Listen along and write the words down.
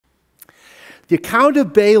The account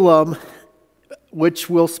of Balaam, which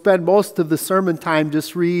we'll spend most of the sermon time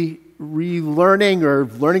just relearning or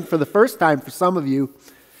learning for the first time for some of you,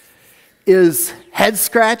 is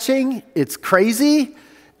head-scratching, it's crazy,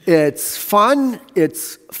 it's fun,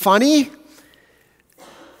 it's funny,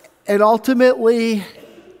 and ultimately,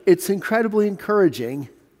 it's incredibly encouraging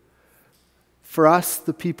for us,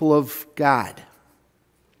 the people of God.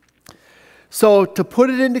 So to put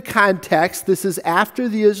it into context, this is after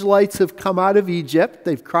the Israelites have come out of Egypt.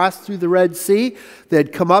 They've crossed through the Red Sea. They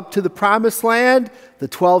had come up to the Promised Land. The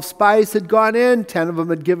 12 spies had gone in. 10 of them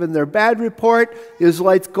had given their bad report. The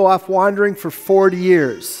Israelites go off wandering for 40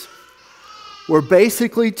 years. We're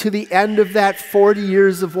basically to the end of that 40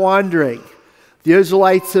 years of wandering. The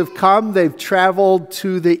Israelites have come. They've traveled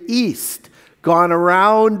to the east, gone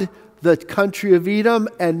around the country of Edom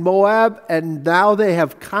and Moab, and now they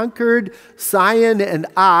have conquered Sihon and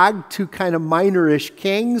Og, two kind of minor-ish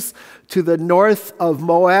kings, to the north of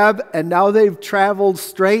Moab, and now they've traveled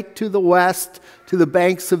straight to the west to the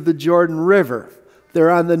banks of the Jordan River. They're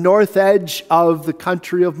on the north edge of the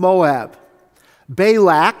country of Moab.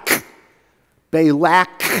 Balak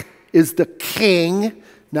is the king,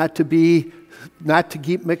 not to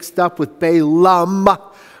keep mixed up with Balaam,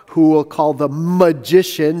 who we'll call the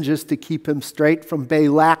magician, just to keep him straight from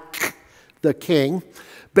Balak the king.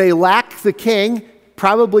 Balak the king,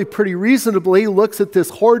 probably pretty reasonably, looks at this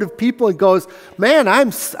horde of people and goes, man,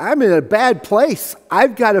 I'm in a bad place.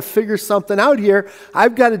 I've got to figure something out here.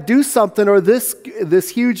 I've got to do something, or this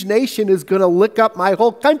huge nation is going to lick up my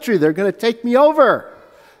whole country. They're going to take me over,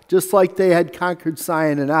 just like they had conquered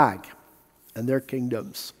Sihon and Og and their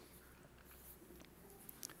kingdoms.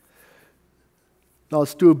 Now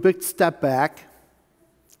let's do a big step back.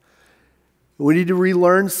 We need to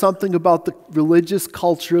relearn something about the religious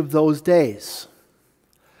culture of those days.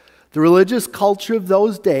 The religious culture of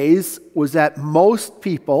those days was that most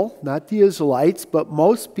people, not the Israelites, but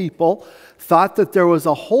most people thought that there was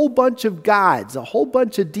a whole bunch of gods, a whole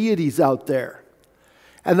bunch of deities out there,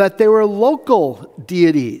 and that they were local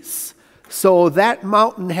deities. So that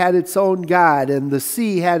mountain had its own god, and the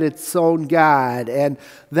sea had its own god, and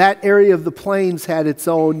that area of the plains had its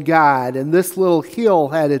own god, and this little hill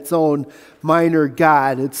had its own minor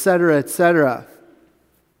god, etc., etc.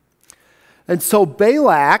 And so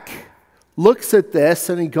Balak looks at this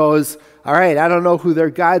and he goes, all right, I don't know who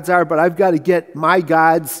their gods are, but I've got to get my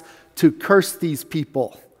gods to curse these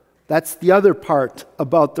people. That's the other part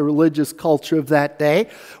about the religious culture of that day,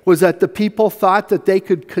 was that the people thought that they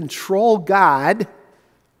could control God,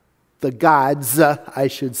 the gods, I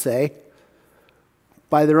should say,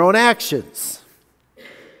 by their own actions.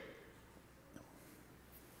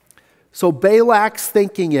 So Balak's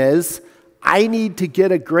thinking is, I need to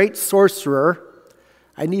get a great sorcerer,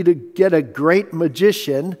 I need to get a great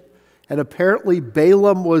magician, and apparently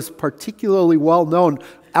Balaam was particularly well known.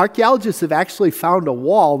 Archaeologists have actually found a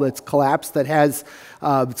wall that's collapsed that has,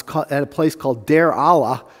 at a place called Der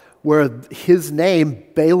Allah, where his name,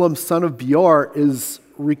 Balaam, son of Beor, is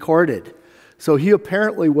recorded. So he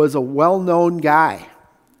apparently was a well-known guy.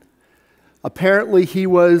 Apparently he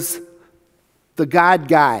was the God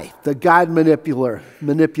guy, the God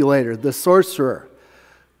manipulator, the sorcerer.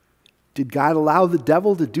 Did God allow the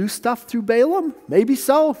devil to do stuff through Balaam? Maybe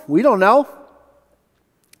so. We don't know.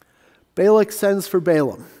 Balak sends for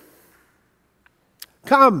Balaam.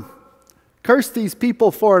 Come, curse these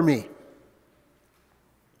people for me.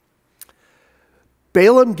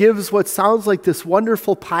 Balaam gives what sounds like this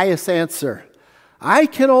wonderful pious answer. I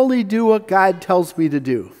can only do what God tells me to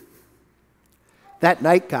do. That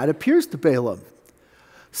night, God appears to Balaam.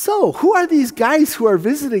 So, who are these guys who are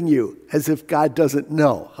visiting you? As if God doesn't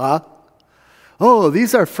know, huh? Oh,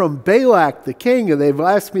 these are from Balak, the king, and they've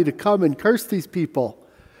asked me to come and curse these people.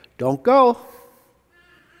 Don't go.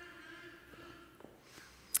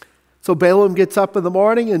 So Balaam gets up in the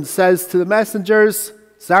morning and says to the messengers,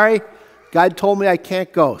 sorry, God told me I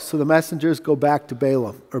can't go. So the messengers go back to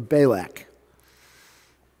Balaam, or Balak.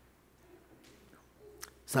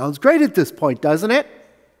 Sounds great at this point, doesn't it?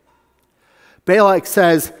 Balak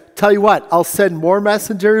says, tell you what, I'll send more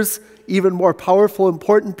messengers, even more powerful,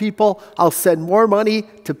 important people. I'll send more money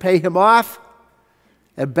to pay him off.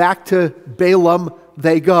 And back to Balaam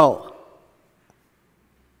they go.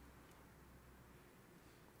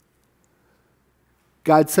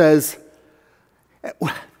 God says,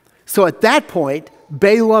 so at that point,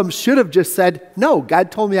 Balaam should have just said, no,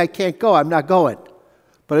 God told me I can't go, I'm not going.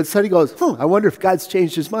 But instead he goes, I wonder if God's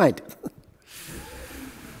changed his mind.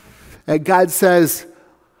 And God says,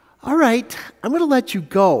 all right, I'm going to let you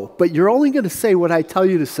go, but you're only going to say what I tell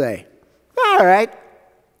you to say. All right.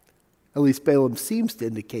 At least Balaam seems to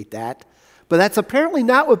indicate that. But that's apparently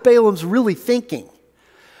not what Balaam's really thinking.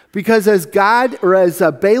 Because as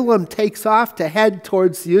Balaam takes off to head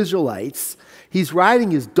towards the Israelites, he's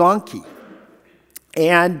riding his donkey.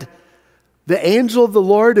 And the angel of the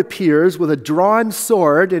Lord appears with a drawn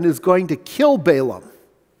sword and is going to kill Balaam.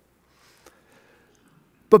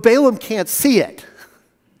 But Balaam can't see it.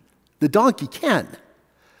 The donkey can.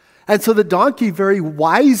 And so the donkey very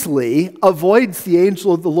wisely avoids the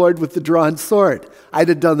angel of the Lord with the drawn sword. I'd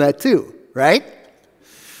have done that too, right?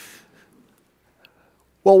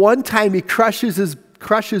 Well, one time he crushes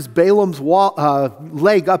Balaam's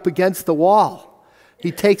leg up against the wall.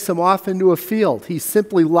 He takes him off into a field. He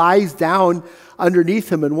simply lies down underneath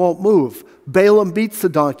him and won't move. Balaam beats the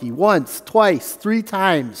donkey once, twice, 3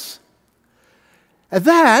 times. And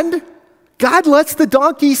then God lets the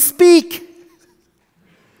donkey speak.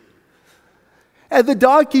 And the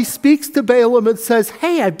donkey speaks to Balaam and says,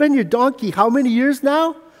 "Hey, I've been your donkey how many years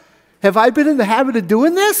now? Have I been in the habit of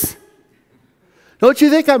doing this? Don't you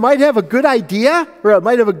think I might have a good idea or I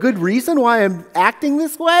might have a good reason why I'm acting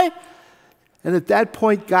this way?" And at that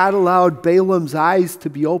point, God allowed Balaam's eyes to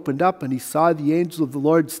be opened up, and he saw the angel of the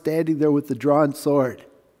Lord standing there with the drawn sword.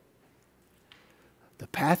 "The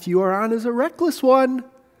path you are on is a reckless one,"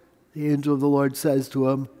 the angel of the Lord says to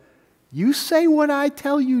him. "You say what I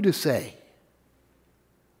tell you to say."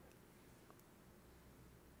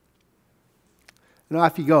 And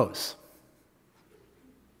off he goes.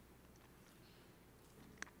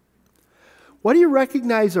 What do you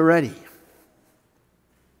recognize already?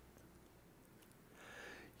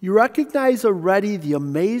 You recognize already the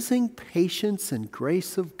amazing patience and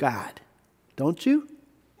grace of God, don't you?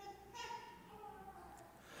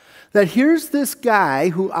 That here's this guy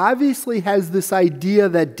who obviously has this idea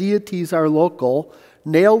that deities are local,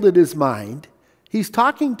 nailed in his mind. He's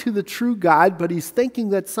talking to the true God, but he's thinking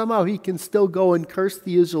that somehow he can still go and curse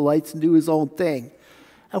the Israelites and do his own thing.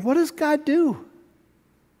 And what does God do?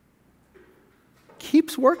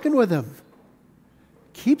 Keeps working with him.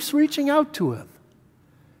 Keeps reaching out to him.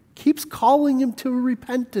 Keeps calling him to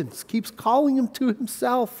repentance. Keeps calling him to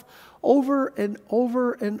himself over and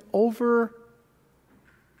over and over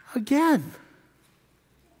again.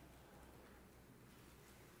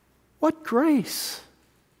 What grace.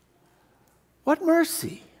 What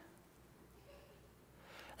mercy.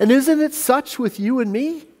 And isn't it such with you and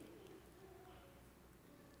me?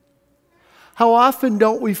 How often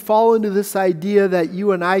don't we fall into this idea that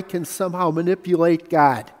you and I can somehow manipulate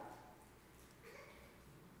God?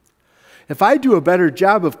 If I do a better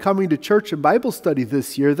job of coming to church and Bible study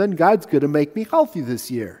this year, then God's going to make me healthy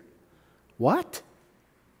this year. What?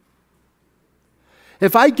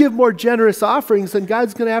 If I give more generous offerings, then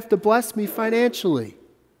God's going to have to bless me financially.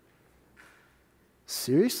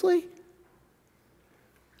 Seriously?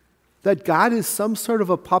 That God is some sort of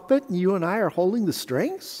a puppet and you and I are holding the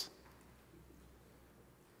strings?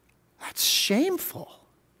 That's shameful.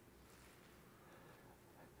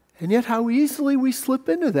 And yet how easily we slip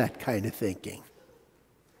into that kind of thinking.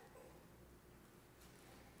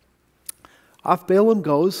 Off Balaam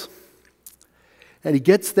goes, and he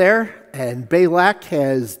gets there, and Balak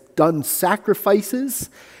has done sacrifices,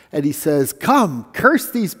 and he says, "Come,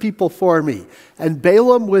 curse these people for me." And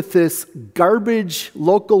Balaam, with this garbage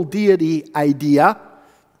local deity idea,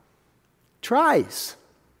 tries.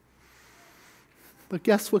 But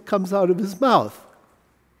guess what comes out of his mouth?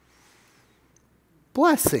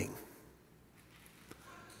 Blessing.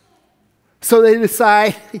 So they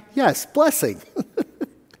decide, yes, blessing.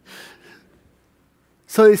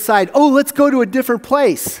 So they decide, oh, let's go to a different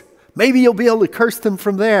place. Maybe you'll be able to curse them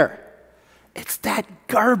from there. It's that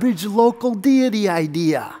garbage local deity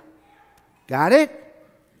idea. Got it?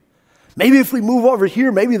 Maybe if we move over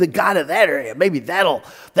here, maybe the God of that area, maybe that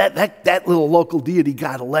little local deity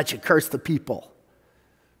God will let you curse the people.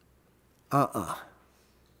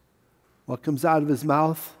 What comes out of his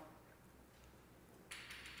mouth?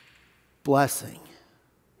 Blessing.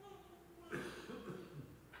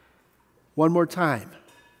 One more time.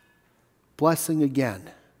 Blessing again.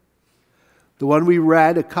 The one we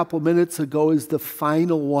read a couple minutes ago is the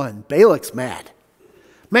final one. Balak's mad.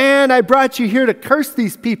 Man, I brought you here to curse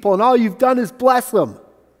these people, and all you've done is bless them.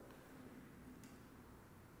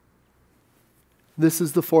 This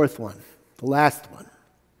is the fourth one, the last one.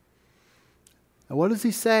 And what does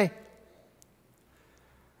he say?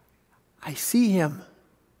 I see him,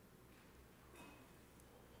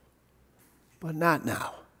 but not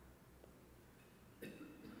now.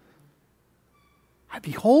 I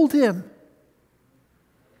behold him,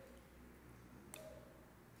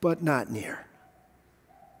 but not near.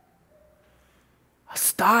 A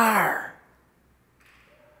star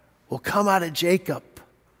will come out of Jacob.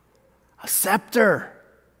 A scepter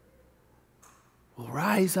will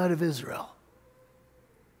rise out of Israel.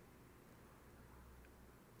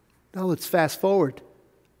 Now let's fast forward.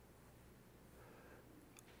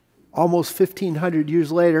 Almost 1,500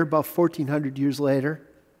 years later, about 1,400 years later,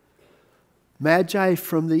 Magi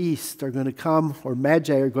from the east are going to come, or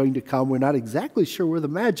Magi are going to come. We're not exactly sure where the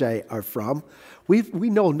Magi are from. We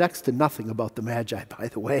know next to nothing about the Magi, by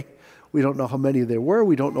the way. We don't know how many there were.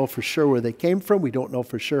 We don't know for sure where they came from. We don't know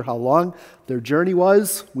for sure how long their journey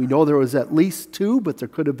was. We know there was at least 2, but there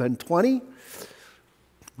could have been 20.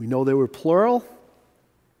 We know they were plural.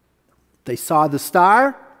 They saw the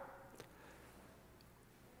star.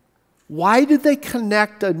 Why did they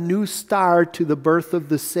connect a new star to the birth of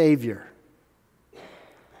the Savior?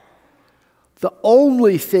 The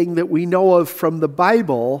only thing that we know of from the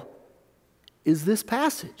Bible is this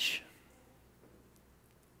passage.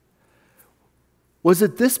 Was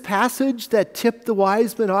it this passage that tipped the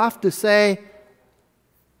wise men off to say,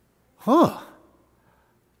 I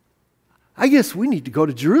guess we need to go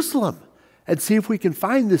to Jerusalem and see if we can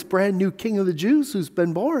find this brand new King of the Jews who's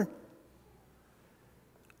been born?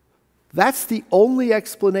 That's the only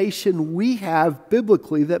explanation we have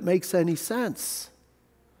biblically that makes any sense.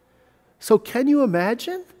 So can you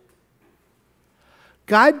imagine?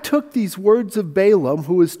 God took these words of Balaam,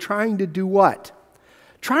 who was trying to do what?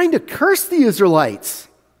 Trying to curse the Israelites.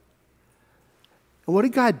 And what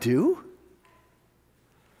did God do?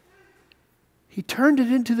 He turned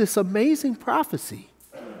it into this amazing prophecy.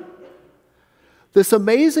 This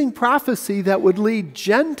amazing prophecy that would lead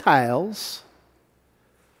Gentiles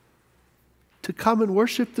to come and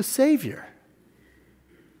worship the Savior.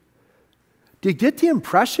 Do you get the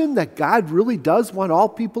impression that God really does want all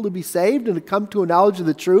people to be saved and to come to a knowledge of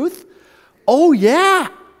the truth? Oh, yeah.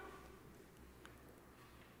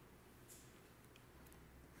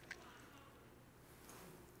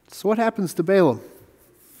 So what happens to Balaam?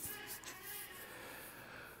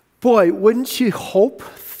 Boy, wouldn't you hope,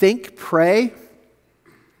 think, pray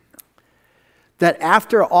that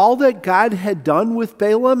after all that God had done with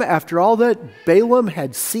Balaam, after all that Balaam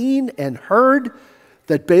had seen and heard,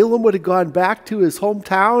 that Balaam would have gone back to his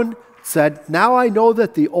hometown, said, now I know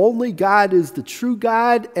that the only God is the true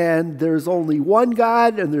God, and there's only one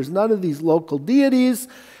God, and there's none of these local deities,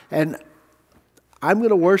 and I'm going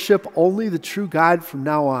to worship only the true God from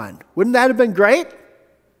now on. Wouldn't that have been great?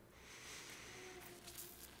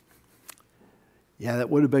 Yeah, that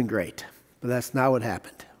would have been great, but that's not what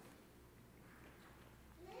happened.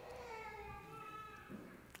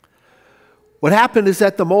 What happened is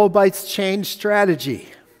that the Moabites changed strategy.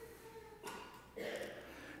 And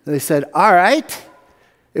they said, all right,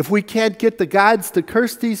 if we can't get the gods to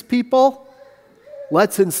curse these people,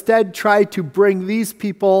 let's instead try to bring these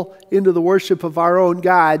people into the worship of our own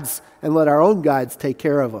gods and let our own gods take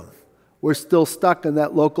care of them. We're still stuck in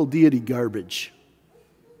that local deity garbage.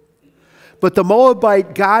 But the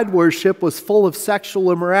Moabite god worship was full of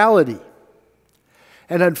sexual immorality.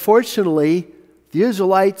 And unfortunately, the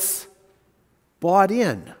Israelites bought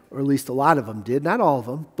in, or at least a lot of them did. Not all of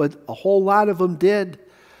them, but a whole lot of them did.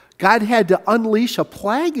 God had to unleash a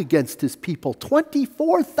plague against his people.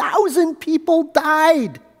 24,000 people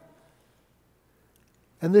died.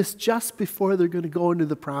 And this just before they're going to go into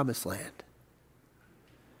the promised land.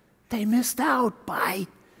 They missed out by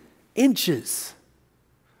inches.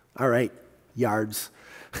 All right, yards.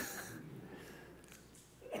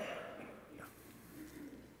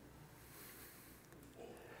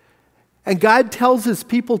 And God tells his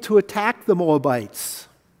people to attack the Moabites.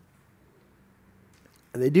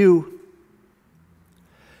 And they do.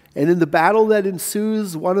 And in the battle that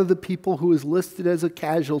ensues, one of the people who is listed as a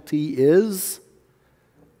casualty is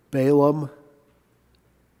Balaam,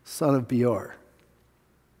 son of Beor.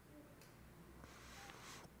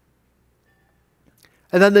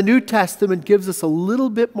 And then the New Testament gives us a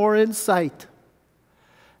little bit more insight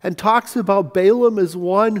and talks about Balaam as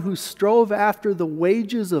one who strove after the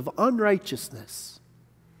wages of unrighteousness.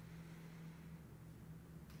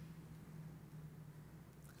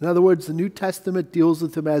 In other words, the New Testament deals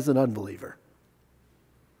with him as an unbeliever.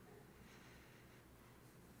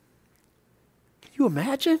 Can you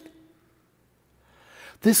imagine?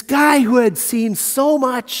 This guy who had seen so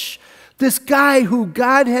much, this guy who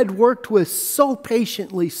God had worked with so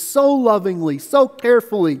patiently, so lovingly, so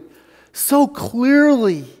carefully, so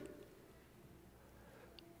clearly,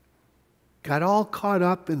 got all caught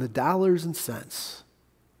up in the dollars and cents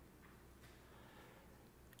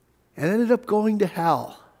and ended up going to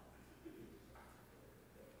hell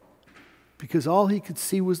because all he could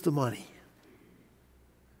see was the money.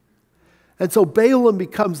 And so Balaam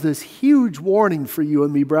becomes this huge warning for you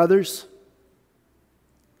and me, brothers.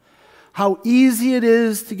 How easy it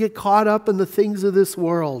is to get caught up in the things of this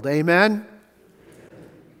world. Amen?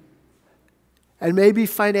 And maybe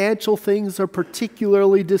financial things are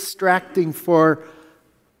particularly distracting for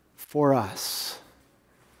us.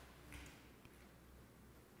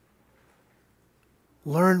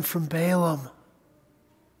 Learn from Balaam.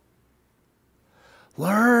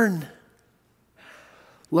 Learn.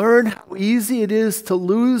 Learn how easy it is to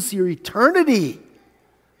lose your eternity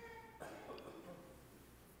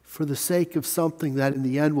for the sake of something that in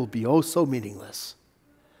the end will be oh so meaningless.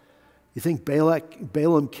 You think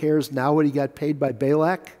Balaam cares now what he got paid by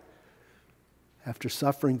Balak after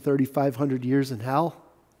suffering 3,500 years in hell?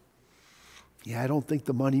 Yeah, I don't think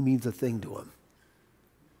the money means a thing to him.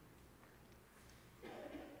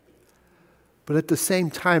 But at the same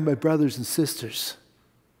time, my brothers and sisters,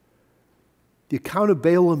 the account of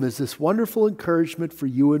Balaam is this wonderful encouragement for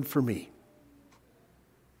you and for me.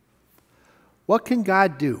 What can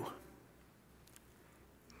God do?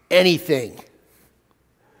 Anything.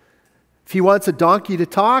 If he wants a donkey to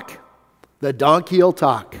talk, the donkey will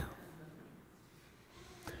talk.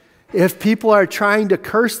 If people are trying to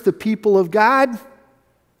curse the people of God,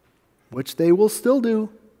 which they will still do,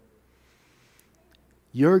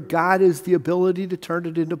 your God is the ability to turn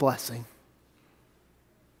it into blessing.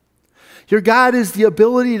 Your God is the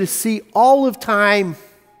ability to see all of time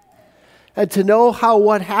and to know how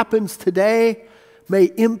what happens today may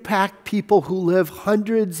impact people who live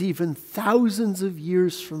hundreds, even thousands of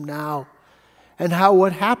years from now. And how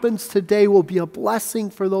what happens today will be a blessing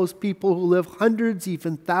for those people who live hundreds,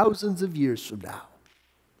 even thousands of years from now.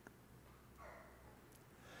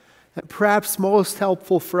 And perhaps most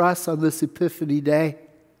helpful for us on this Epiphany Day,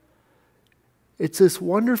 it's this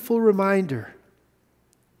wonderful reminder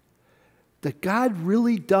that God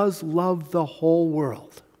really does love the whole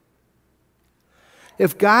world.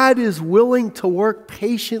 If God is willing to work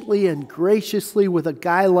patiently and graciously with a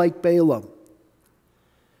guy like Balaam,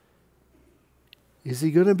 is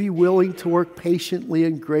he going to be willing to work patiently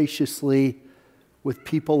and graciously with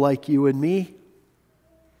people like you and me?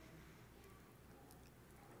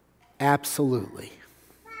 Absolutely.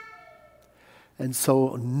 And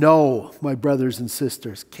so know, my brothers and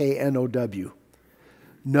sisters, K-N-O-W,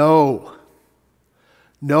 know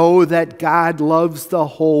that God loves the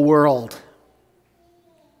whole world.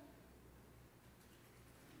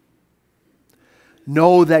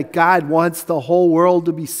 Know that God wants the whole world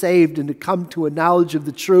to be saved and to come to a knowledge of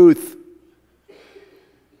the truth.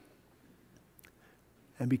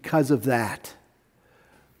 And because of that,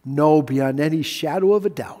 know beyond any shadow of a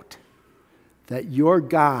doubt that your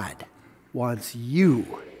God wants you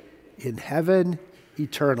in heaven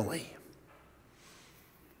eternally.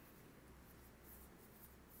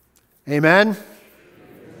 Amen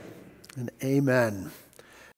and amen.